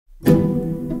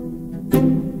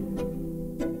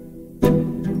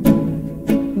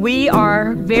We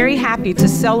are very happy to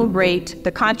celebrate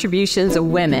the contributions of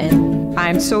women.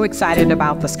 I'm so excited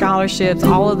about the scholarships,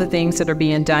 all of the things that are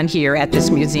being done here at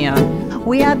this museum.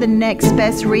 We are the next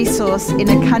best resource in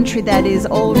a country that is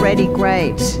already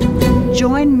great.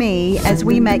 Join me as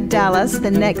we make Dallas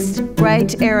the next great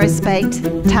aerospace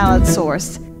talent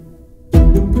source.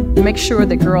 Make sure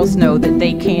that girls know that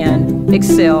they can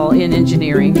excel in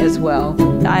engineering as well.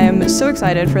 I am so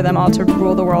excited for them all to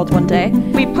rule the world one day.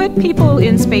 We put people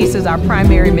in space as our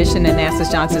primary mission at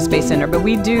NASA's Johnson Space Center, but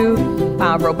we do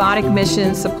robotic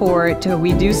mission support.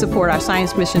 We do support our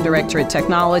Science Mission Directorate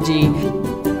Technology.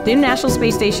 The International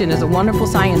Space Station is a wonderful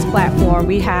science platform.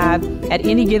 We have, at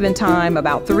any given time,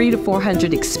 about 300 to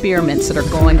 400 experiments that are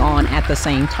going on at the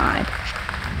same time.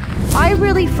 I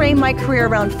really frame my career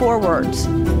around 4 words: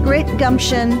 grit,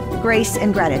 gumption, grace,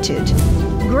 and gratitude.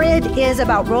 Grit is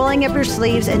about rolling up your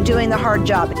sleeves and doing the hard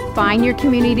job. Find your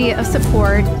community of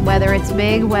support, whether it's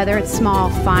big, whether it's small.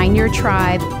 Find your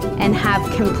tribe and have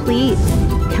complete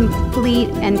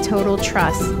and total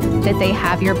trust that they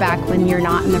have your back when you're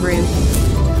not in the room.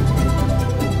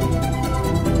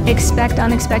 Expect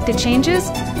unexpected changes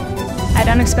at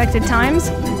unexpected times,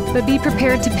 but be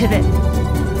prepared to pivot.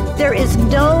 There is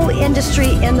no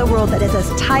industry in the world that is as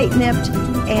tight-knit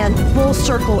and full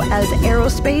circle as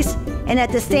aerospace, and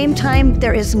at the same time,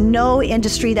 there is no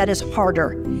industry that is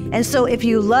harder. And so if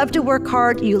you love to work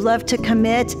hard, you love to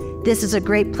commit, this is a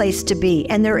great place to be,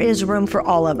 and there is room for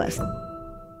all of us.